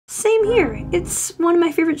here. It's one of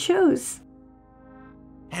my favorite shows.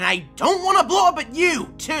 And I don't want to blow up at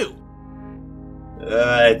you, too!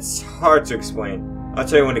 It's hard to explain. I'll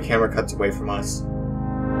tell you when the camera cuts away from us.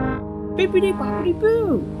 Bippity boppity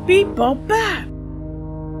boo! Beep bop bap!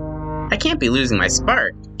 I can't be losing my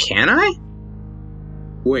spark, can I?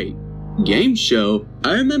 Wait, game show?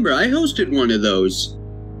 I remember I hosted one of those.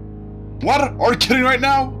 What? Are you kidding right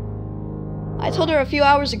now? I told her a few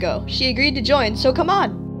hours ago. She agreed to join, so come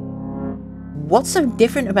on. What's so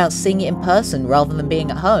different about seeing it in person rather than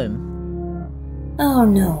being at home? Oh,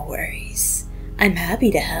 no worries. I'm happy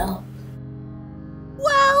to help.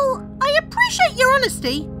 Well, I appreciate your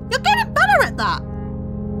honesty. You're getting better at that.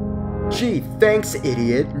 Gee, thanks,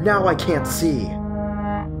 idiot. Now I can't see.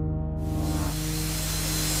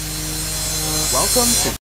 Welcome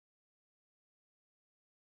to